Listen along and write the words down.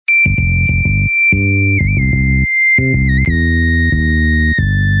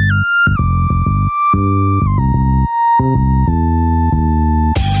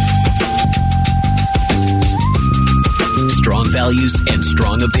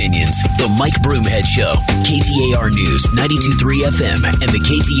opinions. The Mike Broomhead Show, KTAR News, 92.3 FM, and the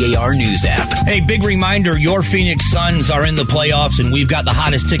KTAR News app. Hey, big reminder, your Phoenix Suns are in the playoffs, and we've got the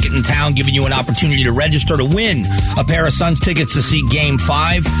hottest ticket in town, giving you an opportunity to register to win a pair of Suns tickets to see Game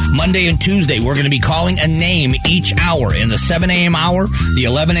 5. Monday and Tuesday, we're going to be calling a name each hour in the 7 a.m. hour, the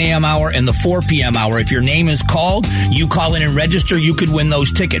 11 a.m. hour, and the 4 p.m. hour. If your name is called, you call in and register, you could win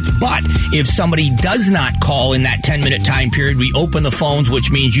those tickets. But if somebody does not call in that 10-minute time period, we open the phones, which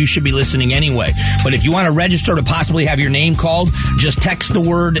means you should be listening anyway. But if you want to register to possibly have your name called, just text the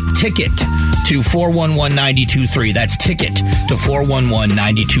word ticket to 411-923. That's ticket to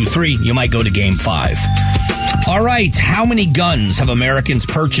 411-923. You might go to Game 5. All right, how many guns have Americans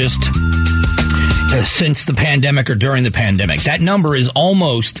purchased since the pandemic or during the pandemic? That number is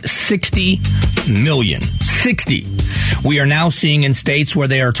almost 60 million. 60. We are now seeing in states where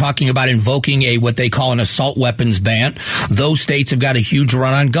they are talking about invoking what they call an assault weapons ban. Those states have got a huge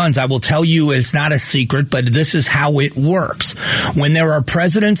run on guns. I will tell you, it's not a secret, but this is how it works. When there are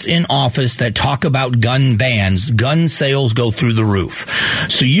presidents in office that talk about gun bans, gun sales go through the roof.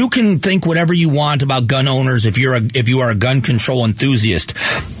 So you can think whatever you want about gun owners if you are a gun control enthusiast.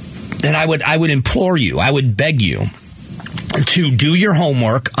 And I would implore you, I would beg you to do your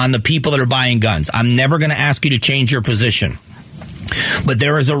homework on the people that are buying guns. I'm never going to ask you to change your position. But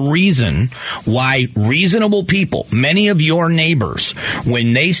there is a reason why reasonable people, many of your neighbors,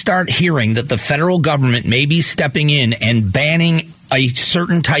 when they start hearing that the federal government may be stepping in and banning a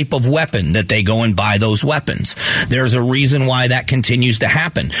certain type of weapon, that they go and buy those weapons. There's a reason why that continues to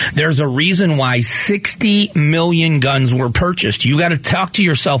happen. There's a reason why 60 million guns were purchased. You got to talk to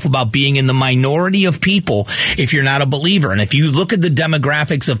yourself about being in the minority of people if you're not a believer. And if you look at the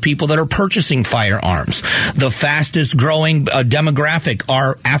demographics of people that are purchasing firearms, the fastest growing demographic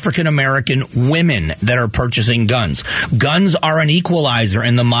are African American women that are purchasing guns. Guns are an equalizer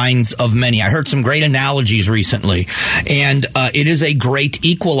in the minds of many. I heard some great analogies recently, and it is a great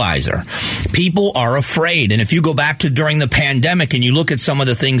equalizer. People are afraid. And if you go back to during the pandemic and you look at some of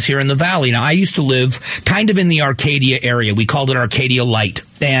the things here in the Valley, now I used to live kind of in the Arcadia area. We called it Arcadia Light.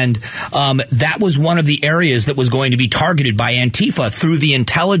 And that was one of the areas that was going to be targeted by Antifa through the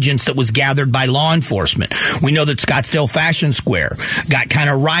intelligence that was gathered by law enforcement. We know that Scottsdale Fashion Square got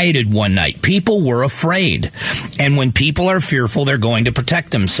kind of rioted one night. People were afraid. And when people are fearful, they're going to protect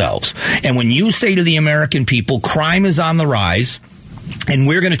themselves. And when you say to the American people, crime is on the rise, and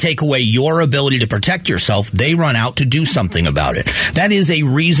we're going to take away your ability to protect yourself, they run out to do something about it. That is a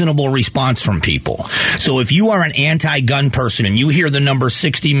reasonable response from people. So if you are an anti-gun person and you hear the number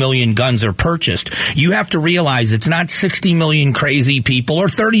 60 million guns are purchased, you have to realize it's not 60 million crazy people or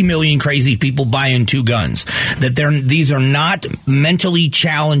 30 million crazy people buying two guns. That these are not mentally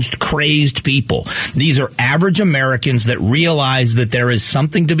challenged, crazed people. These are average Americans that realize that there is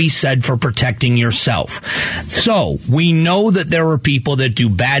something to be said for protecting yourself. So we know that there are people that do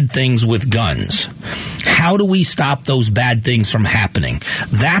bad things with guns. How do we stop those bad things from happening?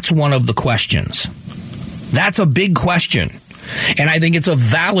 That's one of the questions. That's a big question. And I think it's a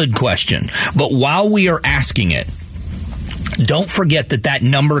valid question. But while we are asking it, don't forget that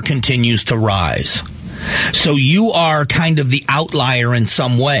number continues to rise. So you are kind of the outlier in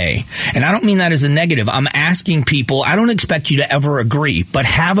some way. And I don't mean that as a negative. I'm asking people, I don't expect you to ever agree, but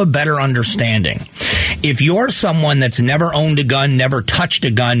have a better understanding. If you're someone that's never owned a gun, never touched a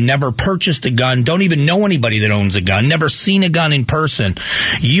gun, never purchased a gun, don't even know anybody that owns a gun, never seen a gun in person,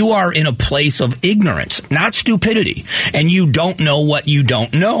 you are in a place of ignorance, not stupidity. And you don't know what you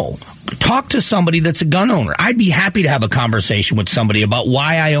don't know. Talk to somebody that's a gun owner. I'd be happy to have a conversation with somebody about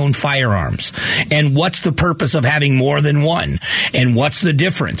why I own firearms and what's the purpose of having more than one and what's the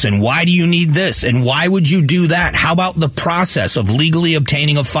difference and why do you need this and why would you do that? How about the process of legally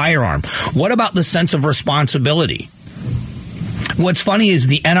obtaining a firearm? What about the sense of responsibility? What's funny is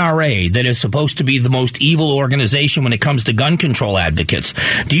the NRA, that is supposed to be the most evil organization when it comes to gun control advocates.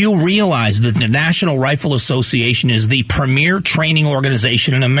 Do you realize that the National Rifle Association is the premier training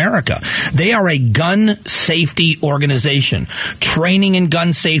organization in America? They are a gun safety organization, training in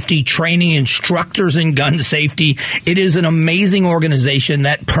gun safety, training instructors in gun safety. It is an amazing organization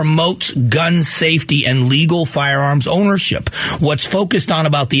that promotes gun safety and legal firearms ownership. What's focused on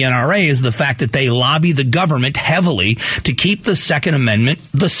about the NRA is the fact that they lobby the government heavily to keep the Second Amendment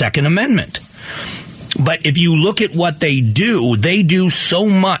the Second Amendment. But if you look at what they do so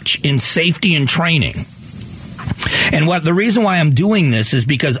much in safety and training. And the reason why I'm doing this is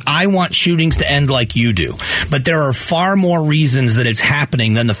because I want shootings to end like you do. But there are far more reasons that it's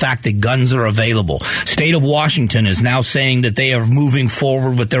happening than the fact that guns are available. State of Washington is now saying that they are moving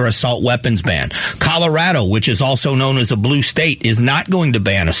forward with their assault weapons ban. Colorado, which is also known as a blue state, is not going to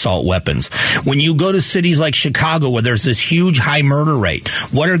ban assault weapons. When you go to cities like Chicago, where there's this huge high murder rate,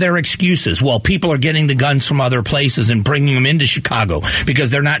 what are their excuses? Well, people are getting the guns from other places and bringing them into Chicago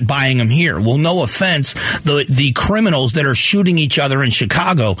because they're not buying them here. Well, no offense, the criminals that are shooting each other in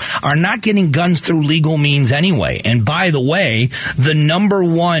Chicago are not getting guns through legal means anyway. And by the way, the number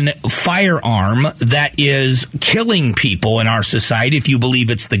one firearm that is killing people in our society, if you believe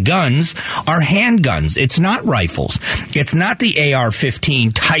it's the guns, are handguns. It's not rifles. It's not the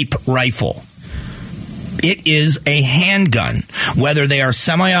AR-15 type rifle. It is a handgun. Whether they are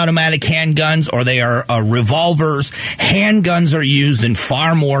semi-automatic handguns or they are revolvers, handguns are used in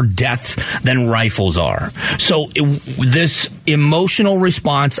far more deaths than rifles are. So this emotional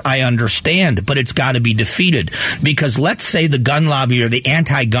response, I understand, but it's got to be defeated. Because let's say the gun lobby or the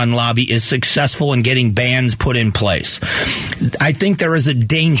anti-gun lobby is successful in getting bans put in place. I think there is a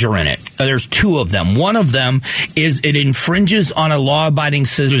danger in it. There's two of them. One of them is it infringes on a law-abiding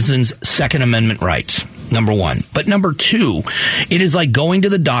citizen's Second Amendment rights. Number one. But number two, it is like going to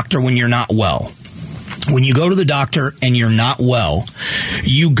the doctor when you're not well. When you go to the doctor and you're not well,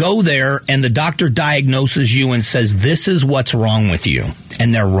 you go there and the doctor diagnoses you and says, this is what's wrong with you.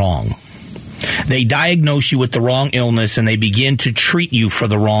 And they're wrong. They diagnose you with the wrong illness and they begin to treat you for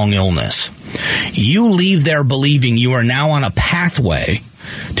the wrong illness. You leave there believing you are now on a pathway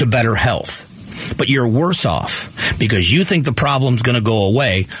to better health. But you're worse off because you think the problem's going to go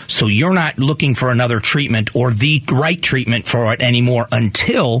away, so you're not looking for another treatment or the right treatment for it anymore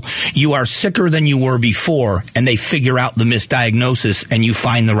until you are sicker than you were before and they figure out the misdiagnosis and you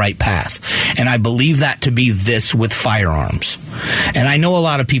find the right path. And I believe that to be this with firearms. And I know a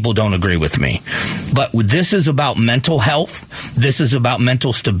lot of people don't agree with me, but this is about mental health. This is about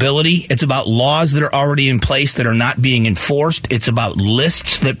mental stability. It's about laws that are already in place that are not being enforced. It's about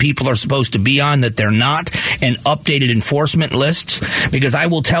lists that people are supposed to be on that they're not, and updated enforcement lists. Because I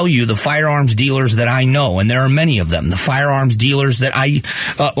will tell you, the firearms dealers that I know, and there are many of them, the firearms dealers that I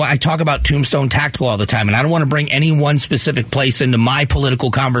talk about Tombstone Tactical all the time, and I don't want to bring any one specific place into my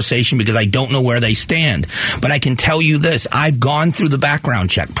political conversation because I don't know where they stand. But I can tell you this, I've gone through the background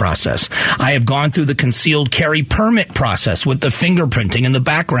check process. I have gone through the concealed carry permit process with the fingerprinting and the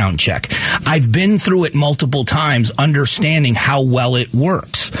background check. I've been through it multiple times, understanding how well it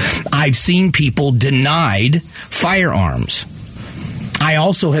works. I've seen people denied firearms. I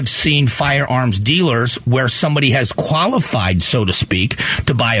also have seen firearms dealers where somebody has qualified, so to speak,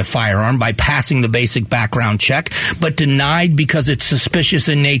 to buy a firearm by passing the basic background check, but denied because it's suspicious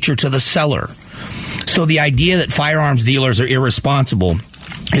in nature to the seller. So the idea that firearms dealers are irresponsible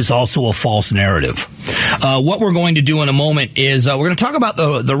is also a false narrative. What we're going to do in a moment is we're going to talk about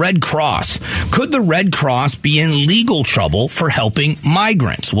the Red Cross. Could the Red Cross be in legal trouble for helping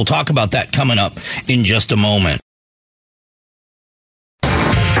migrants? We'll talk about that coming up in just a moment.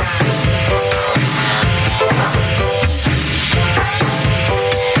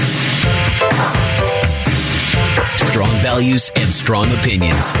 Strong values and strong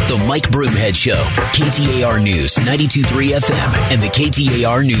opinions. The Mike Broomhead Show. KTAR News, 92.3 FM, and the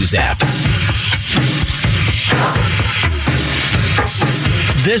KTAR News app.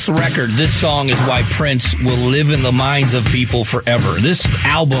 This record, this song is why Prince will live in the minds of people forever. This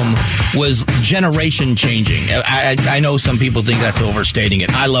album was generation changing. I know some people think that's overstating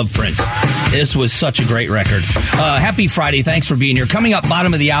it. I love Prince. This was such a great record. Happy Friday. Thanks for being here. Coming up,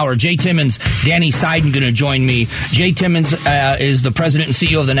 bottom of the hour, Jay Timmons, Danny Seiden going to join me. Jay Timmons is the president and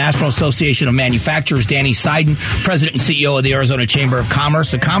CEO of the National Association of Manufacturers. Danny Seiden, president and CEO of the Arizona Chamber of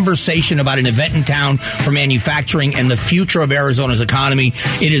Commerce. A conversation about an event in town for manufacturing and the future of Arizona's economy.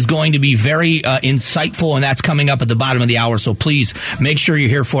 It is going to be very insightful, and that's coming up at the bottom of the hour. So please make sure you're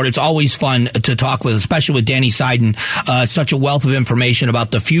here for it. It's always fun to talk with, especially with Danny Seiden. Such a wealth of information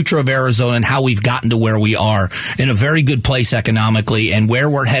about the future of Arizona and how we've gotten to where we are in a very good place economically and where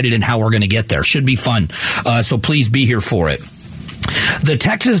we're headed and how we're going to get there. Should be fun. So please be here for it. The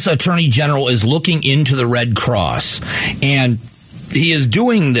Texas Attorney General is looking into the Red Cross, and he is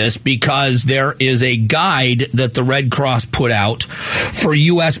doing this because there is a guide that the Red Cross put out for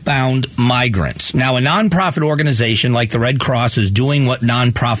U.S.-bound migrants. Now, a nonprofit organization like the Red Cross is doing what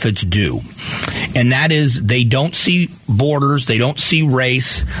nonprofits do, and that is they don't see borders. They don't see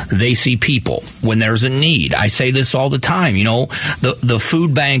race. They see people when there's a need. I say this all the time. You know, the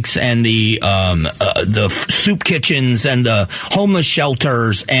food banks and the soup kitchens and the homeless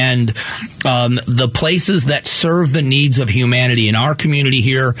shelters and the places that serve the needs of humanity in our community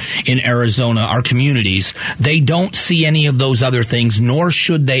here in Arizona, our communities, they don't see any of those other things, nor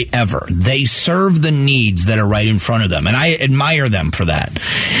should they ever. They serve the needs that are right in front of them, and I admire them for that.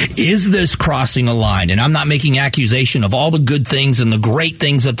 Is this crossing a line? And I'm not making accusation of all the good things and the great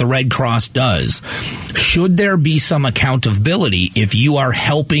things that the Red Cross does. Should there be some accountability if you are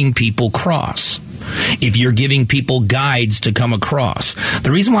helping people cross? If you're giving people guides to come across?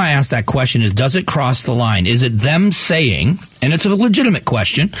 The reason why I ask that question is, does it cross the line? Is it them saying, and it's a legitimate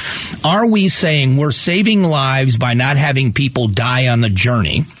question, are we saying we're saving lives by not having people die on the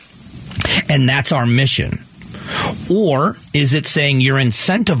journey, and that's our mission? Or is it saying you're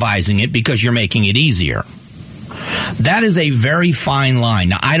incentivizing it because you're making it easier? That is a very fine line.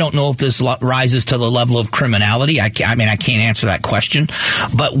 Now, I don't know if this rises to the level of criminality. I can't answer that question.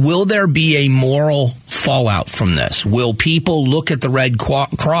 But will there be a moral fallout from this? Will people look at the Red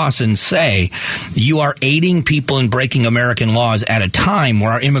Cross and say, you are aiding people in breaking American laws at a time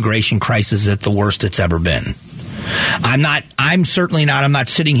where our immigration crisis is at the worst it's ever been? I'm not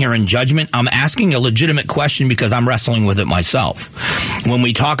sitting here in judgment. I'm asking a legitimate question because I'm wrestling with it myself. When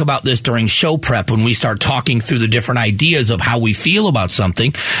we talk about this during show prep, when we start talking through the different ideas of how we feel about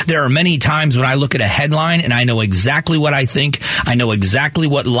something, there are many times when I look at a headline and I know exactly what I think. I know exactly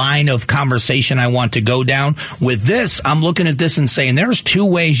what line of conversation I want to go down. With this, I'm looking at this and saying there's two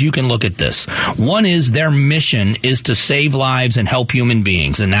ways you can look at this. One is their mission is to save lives and help human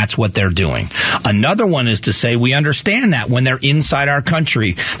beings, and that's what they're doing. Another one is to say we understand that when they're inside our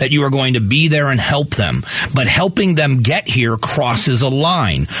country, that you are going to be there and help them. But helping them get here crosses a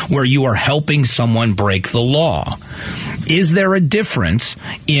line where you are helping someone break the law. Is there a difference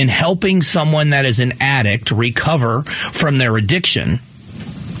in helping someone that is an addict recover from their addiction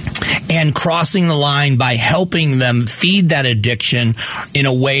and crossing the line by helping them feed that addiction in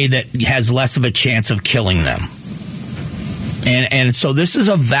a way that has less of a chance of killing them? And so this is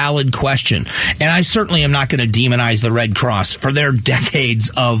a valid question. And I certainly am not going to demonize the Red Cross for their decades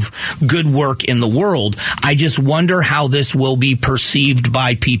of good work in the world. I just wonder how this will be perceived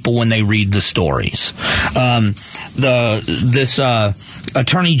by people when they read the stories. This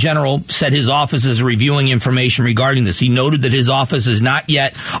Attorney General said his office is reviewing information regarding this. He noted that his office has not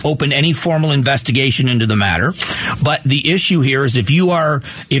yet opened any formal investigation into the matter. But the issue here is if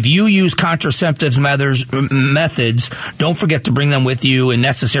you use contraceptive methods, don't forget to bring them with you. In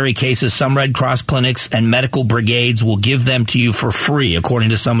necessary cases, some Red Cross clinics and medical brigades will give them to you for free, according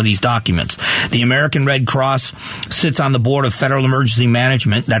to some of these documents. The American Red Cross sits on the board of Federal Emergency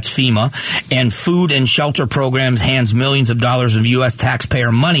Management, that's FEMA, and food and shelter programs hands millions of dollars of U.S.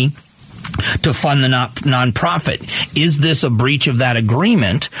 taxpayer money to fund the nonprofit. Is this a breach of that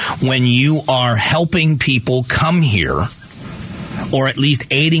agreement when you are helping people come here, or at least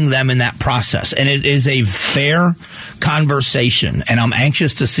aiding them in that process? And it is a fair conversation, and I'm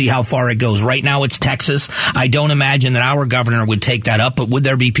anxious to see how far it goes. Right now it's Texas. I don't imagine that our governor would take that up, but would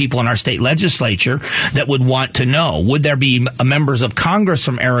there be people in our state legislature that would want to know? Would there be members of Congress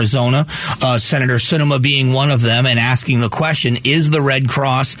from Arizona, Senator Sinema being one of them, and asking the question, is the Red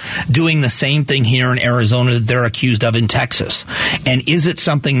Cross doing the same thing here in Arizona that they're accused of in Texas? And is it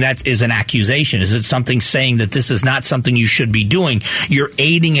something that is an accusation? Is it something saying that this is not something you should be doing? You're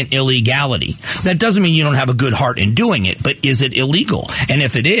aiding an illegality. That doesn't mean you don't have a good heart in doing it, but is it illegal? And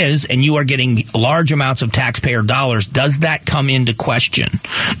if it is, and you are getting large amounts of taxpayer dollars, does that come into question?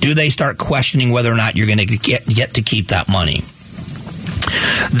 Do they start questioning whether or not you're going to get to keep that money?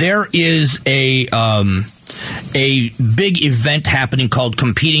 There is a big event happening called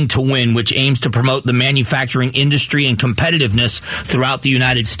Competing to Win, which aims to promote the manufacturing industry and competitiveness throughout the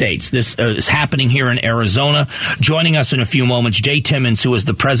United States. This is happening here in Arizona. Joining us in a few moments, Jay Timmons, who is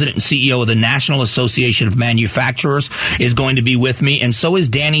the president and CEO of the National Association of Manufacturers, is going to be with me, and so is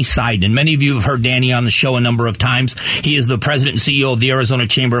Danny Seiden. Many of you have heard Danny on the show a number of times. He is the president and CEO of the Arizona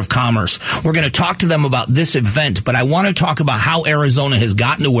Chamber of Commerce. We're going to talk to them about this event, but I want to talk about how Arizona has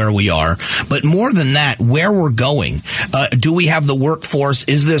gotten to where we are, but more than that, where we're going. Do we have the workforce?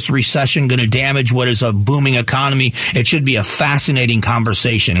 Is this recession going to damage what is a booming economy? It should be a fascinating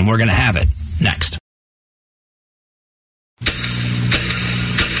conversation, and we're going to have it next.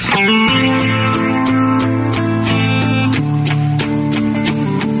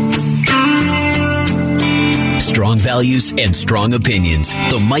 Strong values and strong opinions.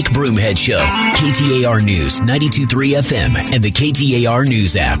 The Mike Broomhead Show. KTAR News, 92.3 FM, and the KTAR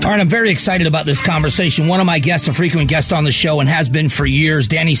News app. All right, I'm very excited about this conversation. One of my guests, a frequent guest on the show and has been for years,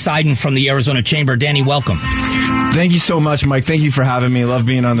 Danny Seiden from the Arizona Chamber. Danny, welcome. Thank you so much, Mike. Thank you for having me. Love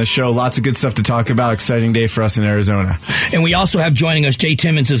being on the show. Lots of good stuff to talk about. Exciting day for us in Arizona. And we also have joining us, Jay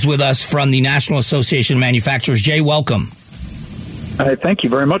Timmons is with us from the National Association of Manufacturers. Jay, welcome. Thank you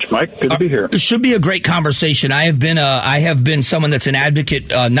very much, Mike. Good to be here. It should be a great conversation. I have been someone that's an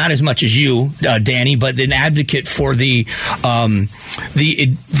advocate, not as much as you, Danny, but an advocate for the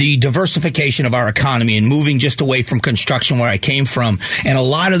diversification of our economy and moving just away from construction where I came from. And a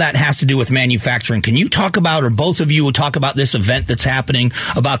lot of that has to do with manufacturing. Can you talk about, or both of you will talk about this event that's happening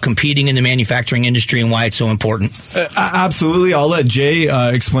about competing in the manufacturing industry and why it's so important? Absolutely. I'll let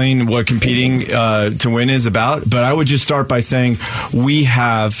Jay explain what competing to win is about. But I would just start by saying we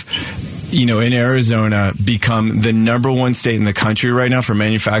have, in Arizona, become the number one state in the country right now for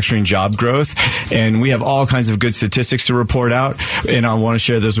manufacturing job growth. And we have all kinds of good statistics to report out, and I want to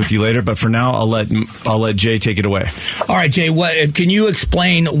share those with you later. But for now, I'll let Jay take it away. All right, Jay, can you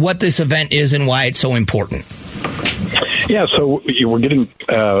explain what this event is and why it's so important? Yeah, so we're getting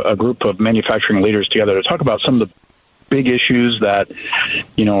a group of manufacturing leaders together to talk about some of the big issues that,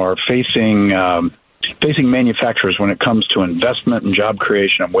 are facing manufacturers when it comes to investment and job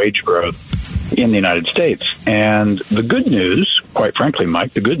creation and wage growth in the United States. And the good news, quite frankly,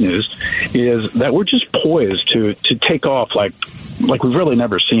 Mike, the good news is that we're just poised to take off like we've really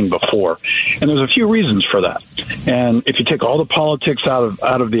never seen before. And there's a few reasons for that. And if you take all the politics out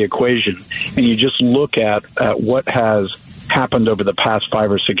of the equation and you just look at what has happened over the past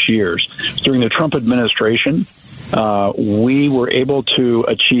 5 or 6 years, during the Trump administration, we were able to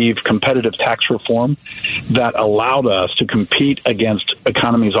achieve competitive tax reform that allowed us to compete against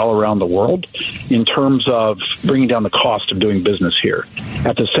economies all around the world in terms of bringing down the cost of doing business here.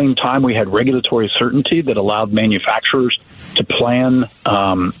 At the same time, we had regulatory certainty that allowed manufacturers to plan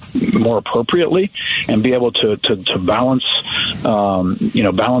more appropriately and be able to balance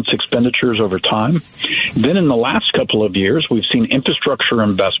expenditures over time. Then in the last couple of years, we've seen infrastructure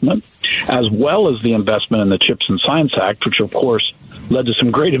investment as well as the investment in the CHIPS and Science Act, which of course led to some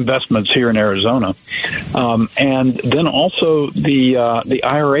great investments here in Arizona. And then also the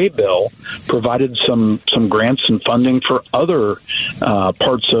IRA bill provided some grants and funding for other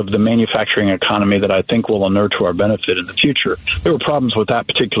parts of the manufacturing economy that I think will inure to our benefit in the future. There were problems with that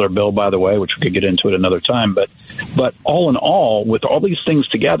particular bill, by the way, which we could get into at another time. But all in all, with all these things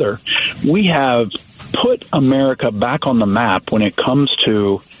together, we have put America back on the map when it comes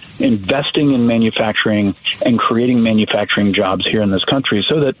to investing in manufacturing and creating manufacturing jobs here in this country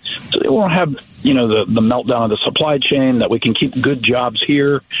so that we won't have, the meltdown of the supply chain, that we can keep good jobs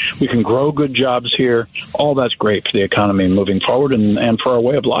here, we can grow good jobs here. All that's great for the economy moving forward and for our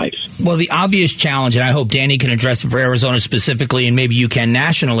way of life. Well, the obvious challenge, and I hope Danny can address it for Arizona specifically, and maybe you can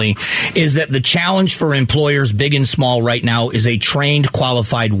nationally, is that the challenge for employers, big and small right now, is a trained,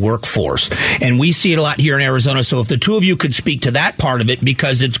 qualified workforce. And we see it a lot here in Arizona. So if the two of you could speak to that part of it,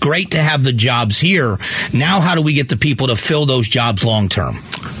 because it's great to have the jobs here. Now, how do we get the people to fill those jobs long term?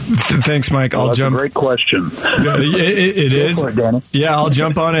 Thanks, Mike. That's a great question. It is. Yeah, I'll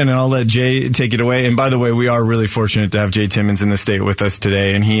jump on it and I'll let Jay take it away. And by the way, we are really fortunate to have Jay Timmons in the state with us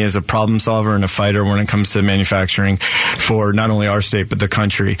today. And he is a problem solver and a fighter when it comes to manufacturing for not only our state, but the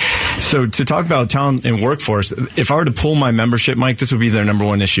country. So to talk about talent and workforce, if I were to pull my membership, Mike, this would be their number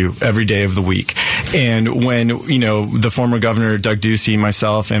one issue every day of the week. And when, the former governor, Doug Ducey,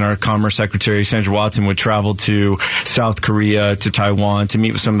 myself, and our Commerce Secretary, Sandra Watson, would travel to South Korea, to Taiwan, to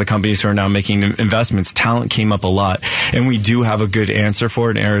meet with some of the companies who are now making investments, talent came up a lot. And we do have a good answer for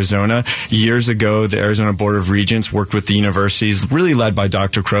it in Arizona. Years ago, the Arizona Board of Regents worked with the universities, really led by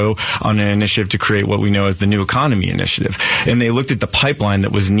Dr. Crow, on an initiative to create what we know as the New Economy Initiative. And they looked at the pipeline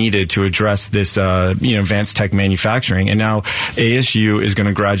that was needed to address this, advanced tech manufacturing. And now ASU is going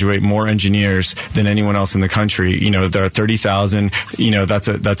to graduate more engineers than anyone else in the country. There are 30,000.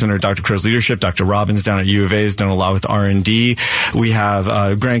 That's under Dr. Crow's leadership. Dr. Robbins down at U of A has done a lot with R&D. We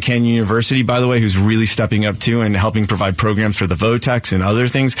have Grand Canyon University, by the way, who's really stepping up too and helping provide programs for the VOTEX and other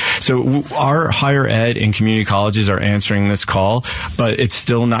things. So our higher ed and community colleges are answering this call, but it's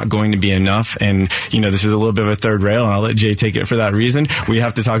still not going to be enough. And, this is a little bit of a third rail, and I'll let Jay take it for that reason. We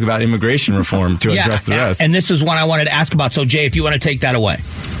have to talk about immigration reform to address the rest. And this is one I wanted to ask about. So, Jay, if you want to take that away.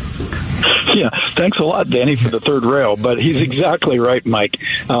 Yeah, thanks a lot, Danny, for the third rail. But he's exactly right, Mike.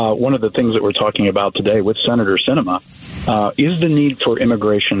 One of the things that we're talking about today with Senator Sinema is the need for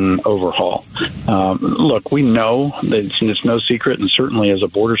immigration overhaul. Look, we know that it's no secret, and certainly as a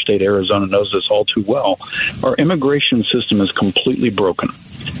border state, Arizona knows this all too well. Our immigration system is completely broken,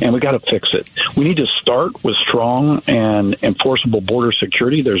 and we got to fix it. We need to start with strong and enforceable border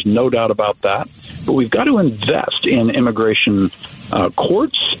security. There's no doubt about that. But we've got to invest in immigration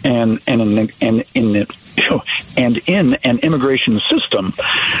courts and in an immigration system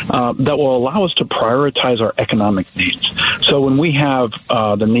that will allow us to prioritize our economic needs. So when we have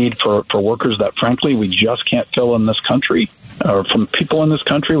the need for workers that, frankly, we just can't fill in this country, or from people in this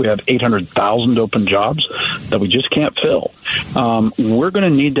country, we have 800,000 open jobs that we just can't fill. We're going to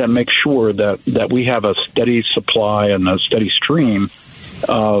need to make sure that we have a steady supply and a steady stream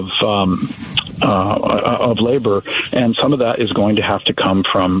of labor, and some of that is going to have to come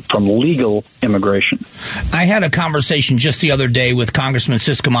from legal immigration. I had a conversation just the other day with Congressman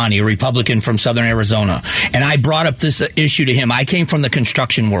Siscomani, a Republican from Southern Arizona, and I brought up this issue to him. I came from the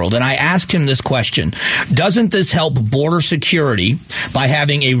construction world, and I asked him this question: doesn't this help border security by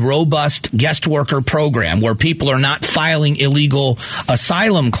having a robust guest worker program where people are not filing illegal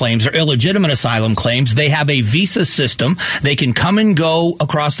asylum claims or illegitimate asylum claims? They have a visa system. They can come and go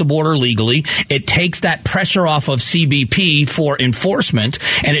across the border legally. It takes that pressure off of CBP for enforcement,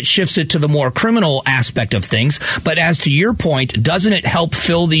 and it shifts it to the more criminal aspect of things. But as to your point, doesn't it help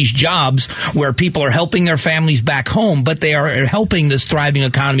fill these jobs where people are helping their families back home, but they are helping this thriving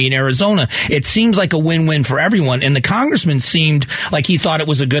economy in Arizona? It seems like a win-win for everyone, and the congressman seemed like he thought it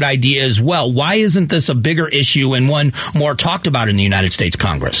was a good idea as well. Why isn't this a bigger issue and one more talked about in the United States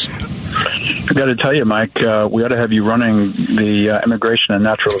Congress? I got to tell you, Mike, we ought to have you running the Immigration and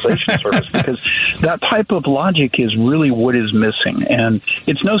Naturalization Service, because that type of logic is really what is missing. And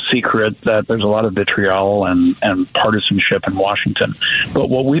it's no secret that there's a lot of vitriol and partisanship in Washington. But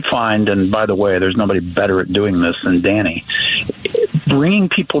what we find, and by the way, there's nobody better at doing this than Danny, bringing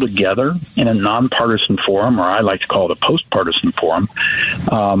people together in a nonpartisan forum, or I like to call it a post-partisan forum,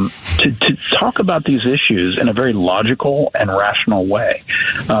 to talk about these issues in a very logical and rational way.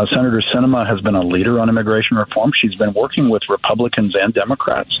 Senator Sinema has been a leader on immigration reform. She's been working with Republicans and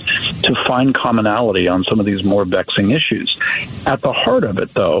Democrats to find commonality on some of these more vexing issues. At the heart of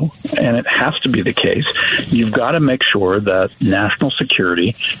it, though, and it has to be the case, you've got to make sure that national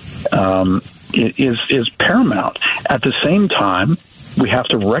security is paramount. At the same time, we have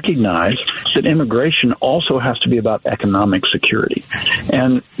to recognize that immigration also has to be about economic security.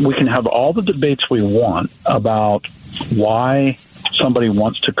 And we can have all the debates we want about why somebody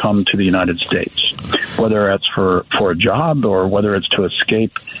wants to come to the United States, whether it's for a job or whether it's to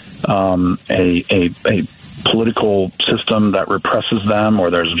escape a political system that represses them, or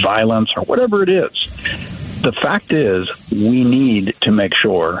there's violence, or whatever it is. The fact is, we need to make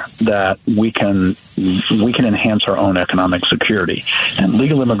sure that we can enhance our own economic security. And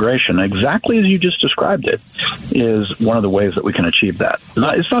legal immigration, exactly as you just described it, is one of the ways that we can achieve that.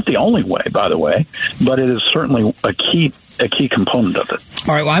 It's not the only way, by the way, but it is certainly a key component of it.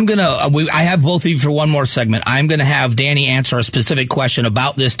 All right, well, I have both of you for one more segment. I'm going to have Danny answer a specific question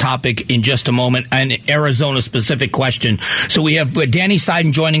about this topic in just a moment, an Arizona-specific question. So we have Danny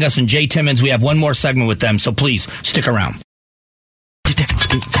Seiden joining us and Jay Timmons. We have one more segment with them, so please stick around.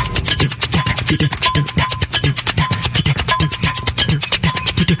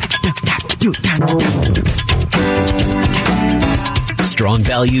 Strong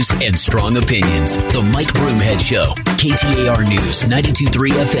values and strong opinions. The Mike Broomhead Show. KTAR News, 92.3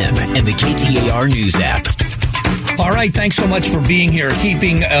 FM, and the KTAR News app. All right, thanks so much for being here.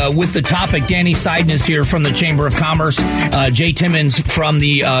 Keeping with the topic, Danny Seiden is here from the Chamber of Commerce. Jay Timmons from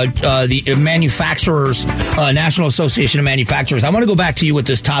the Manufacturers, National Association of Manufacturers. I want to go back to you with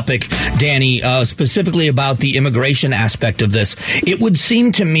this topic, Danny, specifically about the immigration aspect of this. It would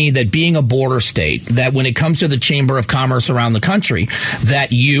seem to me that being a border state, that when it comes to the Chamber of Commerce around the country, that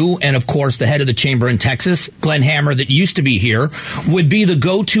you and, of course, the head of the chamber in Texas, Glenn Hammer, that used to be here, would be the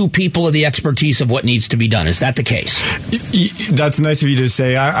go-to people of the expertise of what needs to be done. Is that the case? That's nice of you to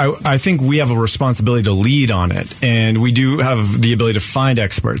say. I think we have a responsibility to lead on it, and we do have the ability to find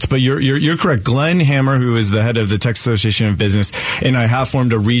experts. But you're correct. Glenn Hammer, who is the head of the Texas Association of Business, and I have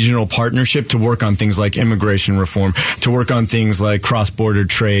formed a regional partnership to work on things like immigration reform, to work on things like cross-border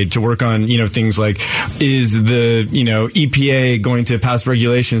trade, to work on things like, is the EPA going to pass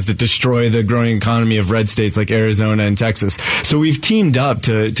regulations that destroy the growing economy of red states like Arizona and Texas? So we've teamed up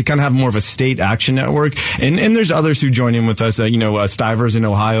to kind of have more of a state action network, and there's there's others who join in with us. Stivers in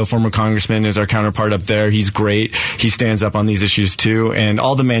Ohio, former congressman, is our counterpart up there. He's great. He stands up on these issues too, and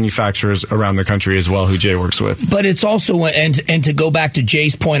all the manufacturers around the country as well who Jay works with. But it's also, and to go back to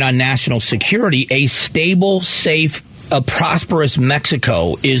Jay's point on national security, a stable, safe, a prosperous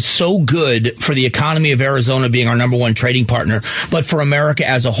Mexico is so good for the economy of Arizona being our number one trading partner, but for America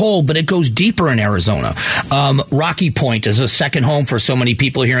as a whole. But it goes deeper in Arizona. Rocky Point is a second home for so many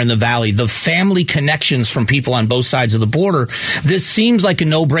people here in the Valley. The family connections from people on both sides of the border. This seems like a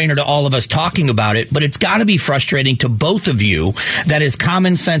no-brainer to all of us talking about it, but it's got to be frustrating to both of you that as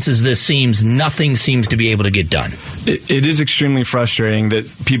common sense as this seems, nothing seems to be able to get done. It is extremely frustrating that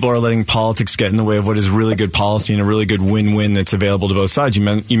people are letting politics get in the way of what is really good policy and a really good win-win that's available to both sides. You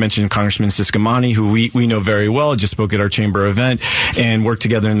mentioned Congressman Siscomani, who we know very well, just spoke at our chamber event and worked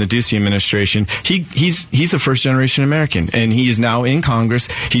together in the Ducey administration. He's a first-generation American, and he is now in Congress.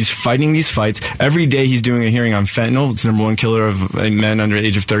 He's fighting these fights. Every day he's doing a hearing on fentanyl. It's the number one killer of men under the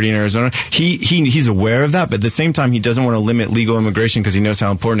age of 30 in Arizona. He's aware of that, but at the same time, he doesn't want to limit legal immigration because he knows how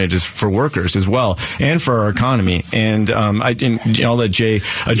important it is for workers as well and for our economy. And I'll let Jay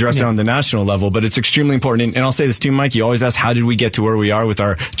address it on the national level, but it's extremely important. And I'll say this too, Mike. You always ask, how did we get to where we are with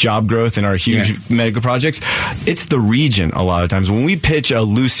our job growth and our huge mega projects? It's the region a lot of times. When we pitch a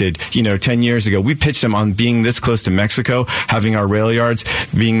Lucid, 10 years ago, we pitched them on being this close to Mexico, having our rail yards,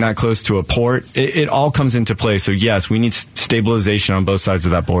 being that close to a port. It all comes into play. So, yes, we need stabilization on both sides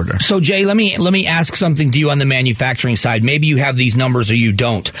of that border. So, Jay, let me ask something to you on the manufacturing side. Maybe you have these numbers or you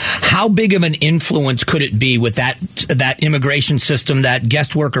don't. How big of an influence could it be with that immigration system, that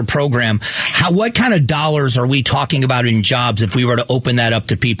guest worker program? What kind of dollars are we talking about in jobs if we were to open that up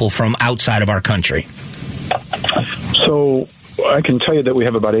to people from outside of our country? So I can tell you that we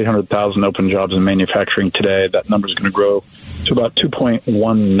have about 800,000 open jobs in manufacturing today. That number is going to grow to about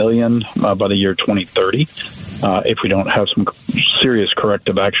 2.1 million by the year 2030. If we don't have some serious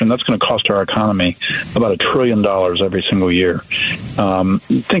corrective action, that's going to cost our economy about $1 trillion every single year.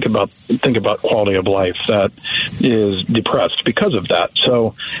 Think about quality of life that is depressed because of that.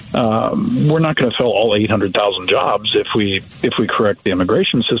 So we're not going to fill all 800,000 jobs if we correct the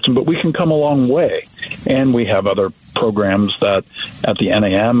immigration system, but we can come a long way. And we have other programs that at the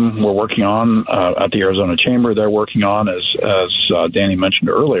NAM we're working on, at the Arizona Chamber they're working on, as Danny mentioned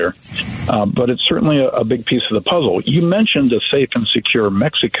earlier. But it's certainly a big piece of the puzzle. You mentioned a safe and secure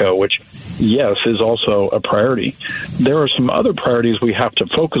Mexico, which, yes, is also a priority. There are some other priorities we have to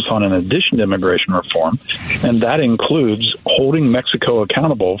focus on in addition to immigration reform, and that includes holding Mexico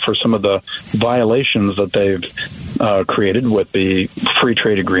accountable for some of the violations that they've created with the free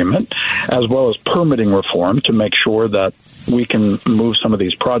trade agreement, as well as permitting reform to make sure that we can move some of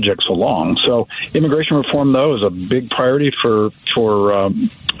these projects along. So immigration reform, though, is a big priority for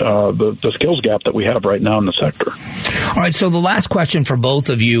the skills gap that we have right now in the sector. All right, so the last question for both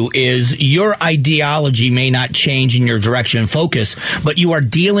of you is, your ideology may not change in your direction and focus, but you are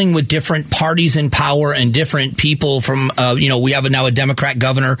dealing with different parties in power and different people from, we have now a Democrat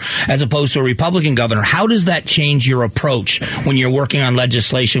governor as opposed to a Republican governor. How does that change your approach when you're working on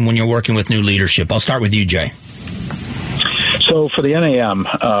legislation, when you're working with new leadership? I'll start with you, Jay. So for the NAM,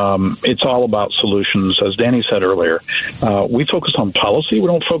 it's all about solutions. As Danny said earlier, we focus on policy. We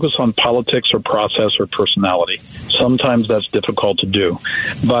don't focus on politics or process or personality. Sometimes that's difficult to do.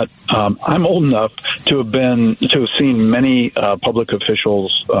 But I'm old enough to have seen many public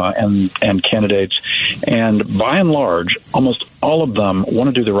officials and candidates, and by and large, almost all of them want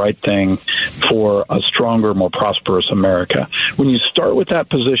to do the right thing for a stronger, more prosperous America. When you start with that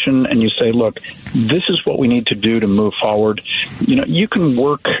position and you say, look, this is what we need to do to move forward, you can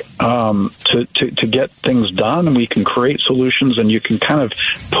work to get things done, and we can create solutions, and you can kind of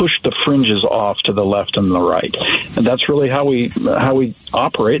push the fringes off to the left and the right. And that's really how we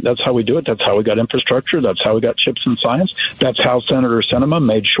operate. That's how we do it. That's how we got infrastructure. That's how we got chips and science. That's how Senator Sinema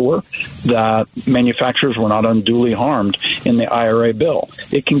made sure that manufacturers were not unduly harmed in the IRA bill.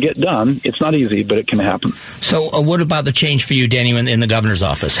 It can get done. It's not easy, but it can happen. So what about the change for you, Danny, in the governor's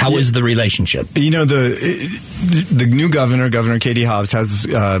office? How is the relationship? The new Governor Katie Hobbs, has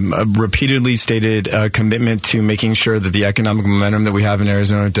repeatedly stated a commitment to making sure that the economic momentum that we have in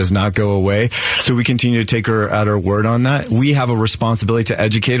Arizona does not go away. So we continue to take her at her word on that. We have a responsibility to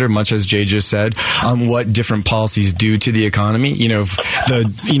educate her, much as Jay just said, on what different policies do to the economy.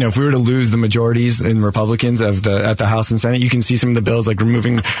 If we were to lose the majorities in Republicans at the House and Senate, you can see some of the bills like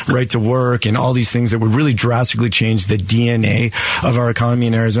removing right to work and all these things that would really drastically change the DNA of our economy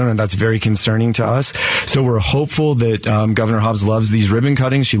in Arizona. And that's very concerning to us. So we're hopeful that Governor Hobbs loves these ribbon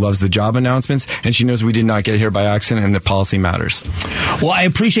cuttings. She loves the job announcements, and she knows we did not get here by accident, and the policy matters. Well, I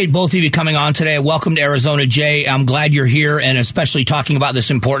appreciate both of you coming on today. Welcome to Arizona, Jay. I'm glad you're here, and especially talking about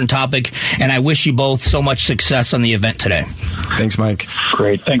this important topic, and I wish you both so much success on the event today. Thanks, Mike.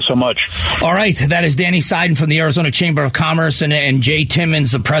 Great. Thanks so much. All right. That is Danny Seiden from the Arizona Chamber of Commerce and Jay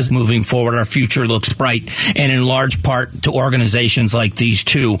Timmons, the president. Moving forward, our future looks bright, and in large part to organizations like these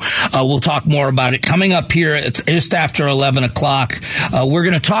two. We'll talk more about it. Coming up here, it's just after 11 o'clock, we're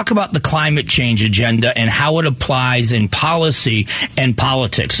going to talk about the climate change agenda and how it applies in policy and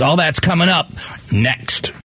politics. All that's coming up next.